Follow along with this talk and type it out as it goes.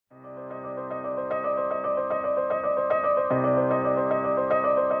Assalamualaikum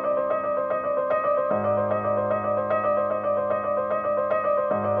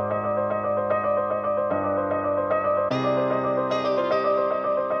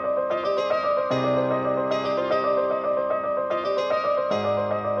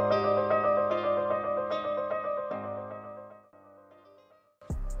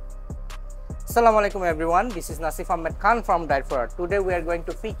everyone, this is Nasif Ahmed Khan from Dhaka. Today we are going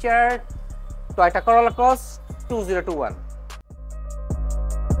to feature Toyota Corolla Cross 2021.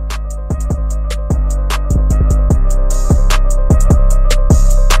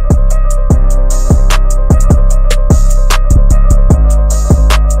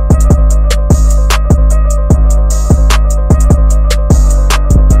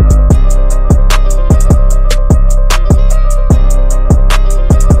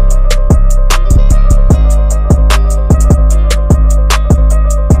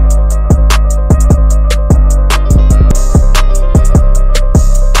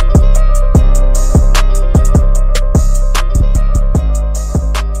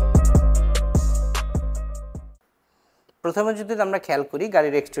 প্রথমে যদি আমরা খেয়াল করি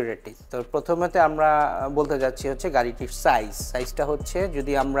গাড়ির এক্সটেরিয়রটি, তো প্রথমেতে আমরা বলতে যাচ্ছি হচ্ছে গাড়িটির সাইজটা হচ্ছে,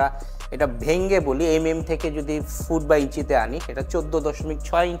 যদি আমরা এটা ভেঙে বলি এমএম থেকে যদি ফুট বা ইঞ্চিতে আনি, সেটা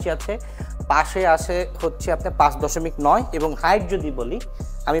 14.6 ইঞ্চি আছে, পাশে আসে হচ্ছে আপনার 5.9, এবং হাইট যদি বলি,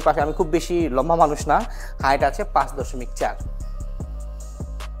 আমি খুব বেশি লম্বা মানুষ না, হাইট আছে 5.4।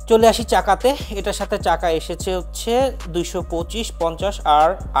 চলে আসি চাকাতে, এটার সাথে চাকা এসেছে হচ্ছে 225, 50 আর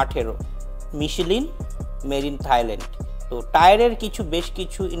 18 মিশেলিন মেড ইন থাইল্যান্ড। তো টায়ারের বেশ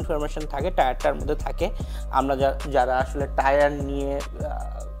কিছু ইনফরমেশন থাকে টায়ারটার মধ্যে থাকে। আমরা যারা আসলে টায়ার নিয়ে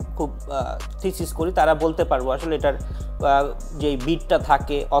খুব থিসিস করি তারা বলতে পারবো আসলে এটার যে বিটটা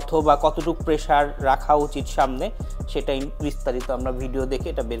থাকে অথবা কতটুকু প্রেসার রাখা উচিত সামনে, সেটা বিস্তারিত আমরা ভিডিও দেখে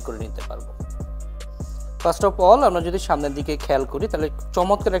এটা বের করে নিতে পারবো। ফার্স্ট অফ অল আমরা যদি সামনের দিকে খেয়াল করি, তাহলে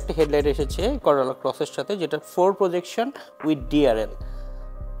চমৎকার একটা হেডলাইট এসেছে করোলা ক্রসের সাথে, যেটা 4 projection with DRL.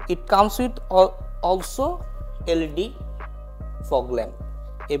 It comes with also LED fog lamp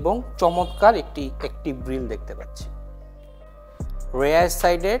এবং চমৎকার একটি অ্যাক্টিভ গ্রিল দেখতে পাচ্ছি। রেয়ার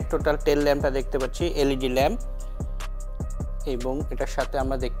সাইডে টোটাল টেল ল্যাম্পটা দেখতে পাচ্ছি এলইডি ল্যাম্প, এবং এটার সাথে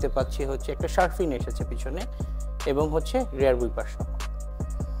আমরা দেখতে পাচ্ছি হচ্ছে একটা শার্ফিন এসেছে পিছনে, এবং হচ্ছে রেয়ার উইপার।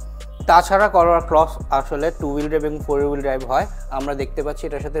 তাছাড়া করোলা ক্রস আসলে 2 হুইল ড্রাইভ এবং 4 হুইল ড্রাইভ হয়। আমরা দেখতে পাচ্ছি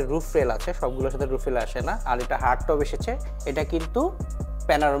এটার সাথে রুফ রেল আছে, সবগুলোর সাথে রুফ রেল আসে না, আর এটা হার্ড টপ এসেছে, এটা কিন্তু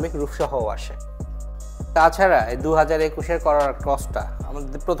প্যানোরামিক রুফ সহও আসে। তাছাড়া 2021-এর করোলা ক্রসটা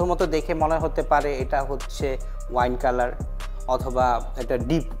আমাদের প্রথমত দেখে মনে হতে পারে এটা হচ্ছে ওয়াইন কালার অথবা এটা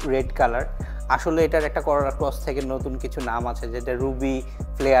ডিপ রেড কালার। আসলে এটার একটা করোলা ক্রস থেকে নতুন কিছু নাম আছে, যেটা রুবি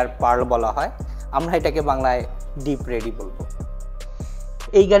ফ্লেয়ার পার্ল বলা হয়, আমরা এটাকে বাংলায় ডিপ রেডই বলবো।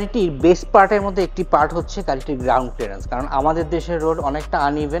 এই গাড়িটির বেস্ট পার্টের মধ্যে একটি পার্ট হচ্ছে গাড়িটির গ্রাউন্ড ক্লিয়ারেন্স, কারণ আমাদের দেশের রোড অনেকটা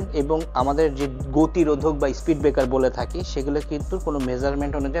আনইভেন এবং আমাদের যে গতিরোধক বা স্পিড ব্রেকার বলে থাকি, সেগুলো কিন্তু কোনো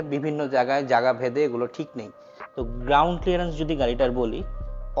মেজারমেন্ট অনুযায়ী বিভিন্ন জায়গা ভেদে এগুলো ঠিক নেই। তো গ্রাউন্ড ক্লিয়ারেন্স যদি গাড়িটার বলি,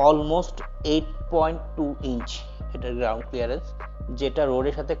 অলমোস্ট 8.2 ইঞ্চ এটার গ্রাউন্ড ক্লিয়ারেন্স, যেটা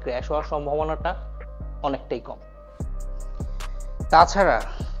রোডের সাথে ক্র্যাশ হওয়ার সম্ভাবনাটা অনেকটাই কম। তাছাড়া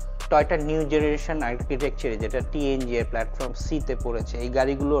টয়োটা নিউ জেনারেশন আর্কিটেকচারে যেটা টিএনজি এর প্ল্যাটফর্ম সিতে পড়েছে, এই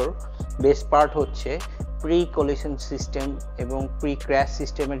গাড়িগুলোর বেস্ট পার্ট হচ্ছে প্রি কলিশন সিস্টেম এবং প্রি ক্র্যাশ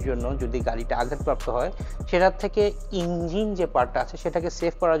সিস্টেমের জন্য যদি গাড়িটা আঘাতপ্রাপ্ত হয়, সেটার থেকে ইঞ্জিন যে পার্টটা আছে সেটাকে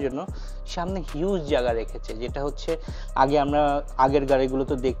সেভ করার জন্য সামনে হিউজ জায়গা রেখেছে, যেটা হচ্ছে আমরা আগের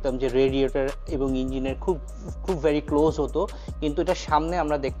গাড়িগুলোতে দেখতাম যে রেডিয়েটর এবং ইঞ্জিনের খুব ভেরি ক্লোজ হতো, কিন্তু এটা সামনে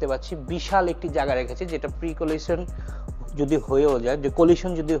আমরা দেখতে পাচ্ছি বিশাল একটি জায়গা রেখেছে, যেটা প্রি কলিশন যদি হয়েও যায়, যে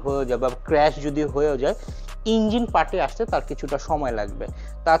কলিশন যদি হয়ে যায় বা ক্র্যাশ যদি হয়েও যায়, ইঞ্জিন পার্টে আসতে তার কিছুটা সময় লাগবে।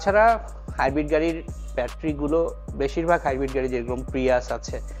 তাছাড়া হাইব্রিড গাড়ির ব্যাটারিগুলো, বেশিরভাগ হাইব্রিড গাড়ি যেরকম প্রিয়াস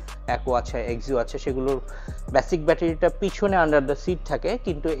আছে, অ্যাকো আছে, এক্সিও আছে, সেগুলোর বেসিক ব্যাটারিটা পিছনে আন্ডার দ্য সিট থাকে,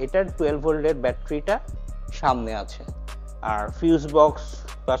 কিন্তু এটার 12 ভোল্টের ব্যাটারিটা সামনে আছে। আর ফিউজ বক্স,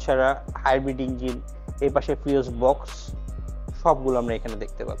 তাছাড়া হাইব্রিড ইঞ্জিন, এই পাশে ফিউজ বক্স, সবগুলো আমরা এখানে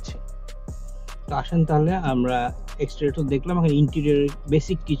দেখতে পাচ্ছি। তো আসেন তাহলে আমরা এক্সটেরিয়র দেখলাম, এখন ইন্টেরিয়র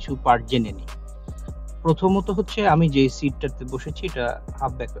বেসিক কিছু পার্ট জেনে নিই। প্রথমত হচ্ছে আমি যে সিটটাতে বসেছি, এটা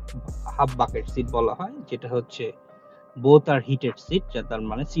হাফ বাকেট সিট বলা হয়, যেটা হচ্ছে বোথ আর হিটেড সিট, যা তার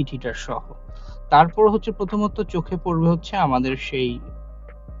মানে সিট হিটার সহ। তারপর হচ্ছে প্রথমত চোখে পড়বে হচ্ছে আমাদের সেই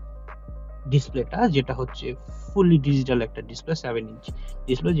ডিসপ্লেটা, যেটা হচ্ছে ফুলি ডিজিটাল একটা ডিসপ্লে, 7 ইঞ্চ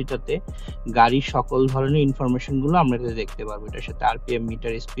ডিসপ্লে, যেটাতে গাড়ির সকল ধরনের ইনফরমেশন গুলো আমরা দেখতে পারবো। এটার সাথে RPM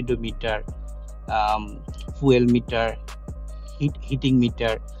meter, speedometer, fuel metre, heating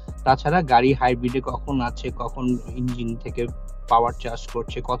metre, তাছাড়া গাড়ি হাইব্রিডে কখন আছে, কখন ইঞ্জিন থেকে পাওয়ার চার্জ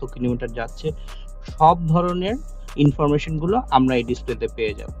করছে, কত কিলোমিটার যাচ্ছে, সব ধরনের ইনফরমেশনগুলো আমরা এই ডিসপ্লেতে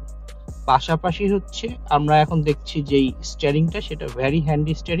পেয়ে যাব। পাশাপাশি হচ্ছে আমরা এখন দেখছি যেই স্টিয়ারিংটা, সেটা ভেরি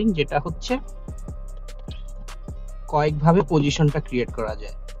হ্যান্ডি স্টিয়ারিং, যেটা হচ্ছে কয়েকভাবে পজিশনটা ক্রিয়েট করা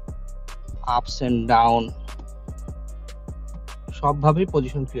যায়, ups and down সবভাবেই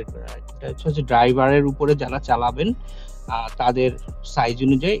position create করা যায়। এটা হচ্ছে ড্রাইভারের উপরে যারা চালাবেন তাদের সাইজ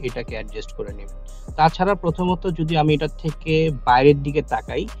অনুযায়ী এটাকে অ্যাডজাস্ট করে নেবেন। তাছাড়া প্রথমত যদি আমি এটা থেকে বাইরের দিকে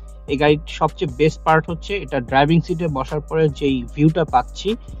তাকাই, এই গাড়ির সবচেয়ে বেস্ট পার্ট হচ্ছে এটা ড্রাইভিং সিটে বসার পরে যেই ভিউটা পাচ্ছি,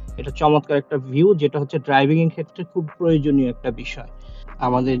 এটা চমৎকার একটা ভিউ, যেটা হচ্ছে ড্রাইভিং এর ক্ষেত্রে খুব প্রয়োজনীয় একটা বিষয়।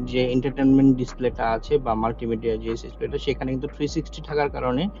 আমাদের যে এন্টারটেনমেন্ট ডিসপ্লেটা আছে বা মাল্টিমিডিয়া যে ডিসপ্লেটা, সেখানে কিন্তু 360 থাকার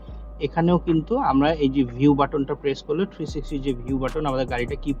কারণে এখানেও কিন্তু আমরা এই যে ভিউ বাটনটা প্রেস করলে 360 যে ভিউ বাটন, আমাদের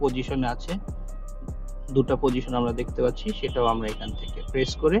গাড়িটা কি পজিশনে আছে, দুটো পজিশন আমরা দেখতে পাচ্ছি, সেটাও আমরা এখান থেকে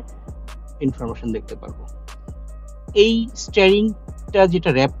প্রেস করে ইনফরমেশন দেখতে পারবো। এই স্টিয়ারিংটা যেটা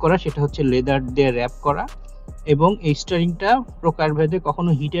র্যাপ করা, সেটা হচ্ছে লেদার দিয়ে র্যাপ করা, এবং এই স্টিয়ারিংটা প্রকারভেদে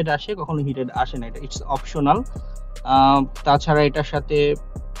কখনো হিটেড আসে, কখনো হিটেড আসে না, এটা ইটস অপশনাল। তাছাড়া এটার সাথে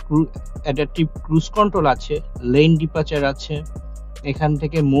অ্যাডাপটিভ ক্রুজ কন্ট্রোল আছে, লেন ডিপারচার আছে, এখান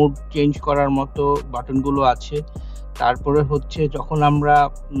থেকে মোড চেঞ্জ করার মতো বাটনগুলো আছে। তারপরে হচ্ছে যখন আমরা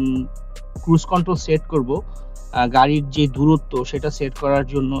ক্রুজ কন্ট্রোল সেট করব, গাড়ির যে দূরত্ব সেটা সেট করার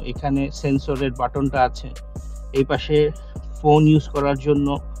জন্য এখানে সেন্সরের বাটনটা আছে, এই পাশে ফোন ইউজ করার জন্য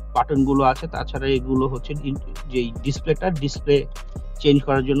বাটনগুলো আছে। তাছাড়া এগুলো হচ্ছে যেই ডিসপ্লে চেঞ্জ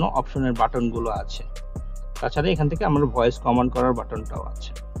করার জন্য অপশনের বাটনগুলো আছে। তাছাড়া এখান থেকে আমরা ভয়েস কমান্ড করার বাটনটাও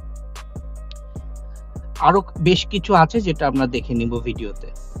আছে। আরো বেশ কিছু আছে যেটা আমরা দেখে নিব ভিডিওতে।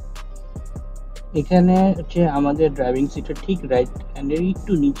 এখানে হচ্ছে আমাদের ড্রাইভিং সিটের ঠিক রাইট হ্যান্ডের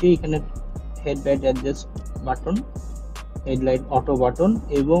একটু নিচে এখানে headlight adjust button, headlight auto button,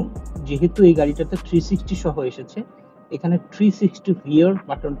 এবং যেহেতু এই গাড়িটাতে 360 সহ এসেছে, এখানে 360 ভিউর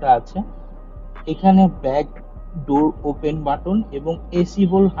বাটনটা আছে। এখানে ব্যাক ডোর ওপেন বাটন এবং এসি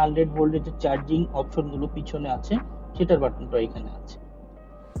ভোল্ট 100 ভোল্টের যে চার্জিং অপশনগুলো পিছনে আছে, সেটার বাটনটা এখানে আছে।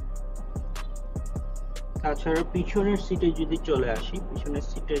 তাছাড়া পিছনের সিটে যদি চলে আসি, পিছনের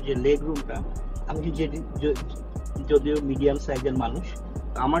সিটের যে লেগ রুমটা, আমি যদিও মিডিয়াম সাইজের মানুষ,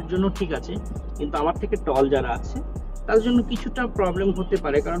 আমার জন্য ঠিক আছে, কিন্তু আমার থেকে টল যারা আছে তার জন্য কিছুটা প্রবলেম হতে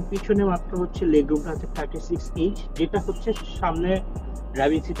পারে, কারণ পিছনে মাত্র হচ্ছে লেগ রুমটা আছে 36 ইঞ্চ, যেটা হচ্ছে সামনে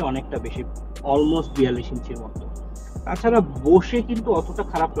ড্রাইভিং সিটে অনেকটা বেশি, অলমোস্ট 42 ইঞ্চির মতো। তাছাড়া বসে কিন্তু অতটা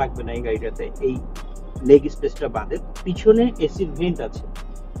খারাপ লাগবে না এই গাড়িটাতে, এই লেগ স্পেসটা বাদে। পিছনে এসির ভেন্ট আছে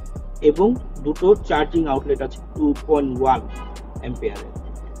এবং দুটো চার্জিং আউটলেট আছে 2.1 অ্যাম্পিয়ারের,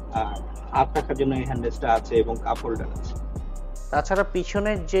 আর হাত রাখার জন্য এই হ্যান্ডেলটা আছে এবং কাপ হোল্ডার আছে। তাছাড়া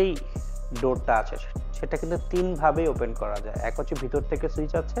পিছনের যেই ডোরটা আছে সেটা কিন্তু 3 ভাবে ওপেন করা যায়। এক হচ্ছে ভিতর থেকে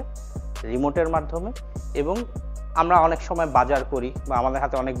সুইচ আছে রিমোটের মাধ্যমে, এবং আমরা অনেক সময় বাজার করি বা আমাদের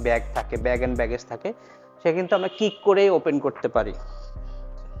হাতে অনেক ব্যাগ থাকে, ব্যাগ এন্ড ব্যাগেজ থাকে, সে কিন্তু আমরা কিক করেই ওপেন করতে পারি।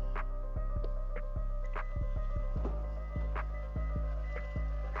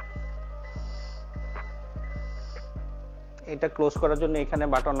 এটা ক্লোজ করার জন্য এখানে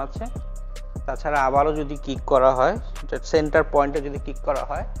বাটন আছে। তাছাড়া আবারও যদি কিক করা হয়, সেন্টার পয়েন্টে যদি কিক করা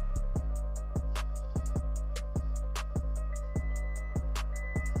হয়,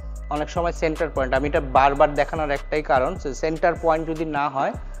 অনেক সময় সেন্টার পয়েন্ট, আমি এটা বারবার দেখানোর একটাই কারণ, সেন্টার পয়েন্ট যদি না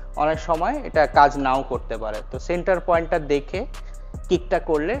হয় অনেক সময় এটা কাজ নাও করতে পারে, তো সেন্টার পয়েন্টটা দেখে কিকটা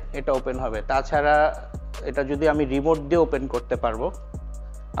করলে এটা ওপেন হবে। তাছাড়া এটা যদি আমি রিমোট দিয়ে ওপেন করতে পারবো,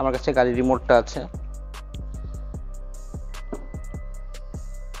 আমার কাছে গাড়ির রিমোটটা আছে,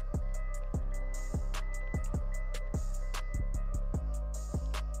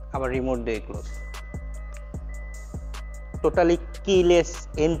 আবার রিমোট দিয়ে ক্লোজ। টোটালি কিলেস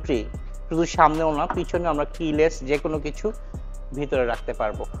এন্ট্রি, শুধু সামনেও না পিছনে আমরা কিলেস যে কোনো কিছু ভিতরে রাখতে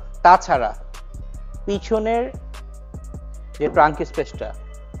পারবো। তাছাড়া পিছনের যে ট্রাঙ্ক স্পেসটা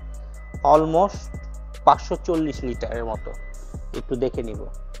অলমোস্ট 540 লিটারের মতো, একটু দেখে নিব।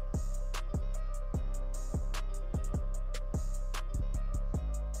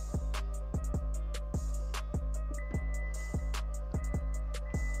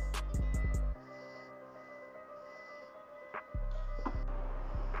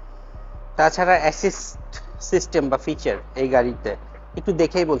 তাছাড়া অ্যাসিস্ট সিস্টেম বা ফিচার এই গাড়িতে একটু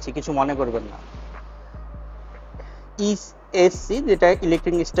দেখেই বলছি, কিছু মনে করবেন না। ইএসসি যেটা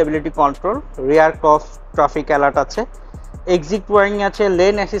ইলেকট্রিক স্টেবিলিটি কন্ট্রোল, রিয়ার ক্রস ট্রাফিক অ্যালার্ট আছে, এক্সিট ওয়ার্নিং আছে,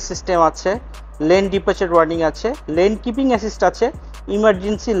 লেন অ্যাসিস্ট সিস্টেম আছে, লেন ডিপারচার ওয়ার্নিং আছে, লেন কিপিং অ্যাসিস্ট আছে,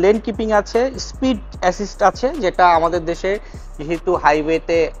 ইমার্জেন্সি লেন কিপিং আছে, স্পিড অ্যাসিস্ট আছে, যেটা আমাদের দেশে যেহেতু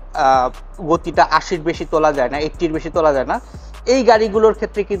হাইওয়েতে গতিটা 80-র বেশি তোলা যায় না, 80-র বেশি তোলা যায় না, এই গাড়িগুলোর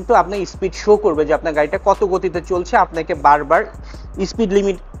ক্ষেত্রে কিন্তু আপনার স্পিড শো করবে যে আপনার গাড়িটা কত গতিতে চলছে, আপনাকে বারবার স্পিড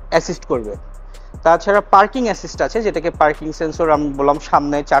লিমিট অ্যাসিস্ট করবে। তাছাড়া পার্কিং অ্যাসিস্ট আছে, যেটাকে পার্কিং সেন্সর আমি বললাম,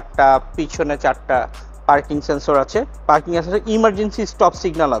 সামনে 4টা পিছনে 4টা পার্কিং সেন্সর আছে। Parking assist, emergency stop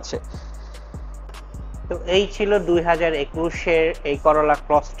signal আছে। তো এই ছিল 2021-এর এই করোলা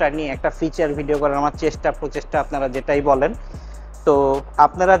ক্রসটা নিয়ে একটা ফিচার ভিডিও করার আমার প্রচেষ্টা, আপনারা যেটাই বলেন। তো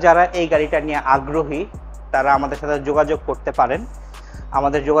আপনারা যারা এই গাড়িটা নিয়ে আগ্রহী তারা আমাদের সাথে যোগাযোগ করতে পারেন।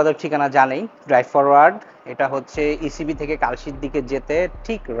 আমাদের যোগাযোগ ঠিকানা জানেই, ড্রাইভ ফরওয়ার্ড, এটা হচ্ছে ইসিবি থেকে কালশির দিকে যেতে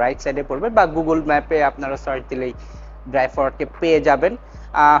ঠিক রাইট সাইডে পড়বে, বা গুগল ম্যাপে আপনারা সার্চ দিলেই ড্রাইভ ফরওয়ার্ডকে পেয়ে যাবেন।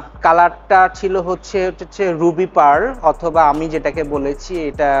 কালারটা ছিল হচ্ছে রুবি পার্ল, অথবা আমি যেটাকে বলেছি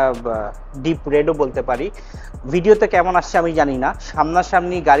এটা ডিপ রেডও বলতে পারি। ভিডিওতে কেমন আসছে আমি জানি না,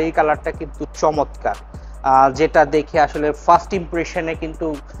 সামনাসামনি গাড়ির কালারটা কিন্তু চমৎকার, যেটা দেখে আসলে ফার্স্ট ইমপ্রেশনে কিন্তু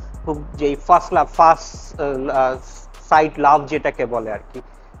খুব, যেই ফার্স্ট সাইট লাভ যেটাকে বলে আর কি,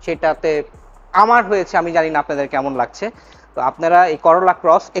 সেটাতে আমার হয়েছে। আমি জানি না আপনাদের কেমন লাগছে। তো আপনারা এই করোলা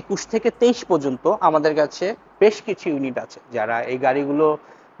ক্রস 21 থেকে 23 পর্যন্ত আমাদের কাছে বেশ কিছু ইউনিট আছে, যারা এই গাড়িগুলো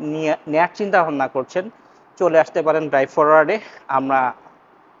নিয়ে নেওয়ার চিন্তা ভাবনা করছেন চলে আসতে পারেন ড্রাইভ ফরওয়ার্ডে। আমরা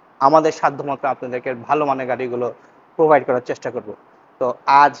আমাদের সাধ্যমতো আপনাদেরকে ভালো মানের গাড়িগুলো প্রোভাইড করার চেষ্টা করব। তো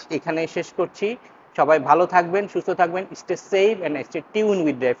আজ এখানেই শেষ করছি। সবাই ভালো থাকবেন, সুস্থ থাকবেন, stay safe and stay tune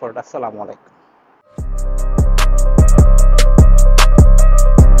with drive forward. আসসালামু আলাইকুম।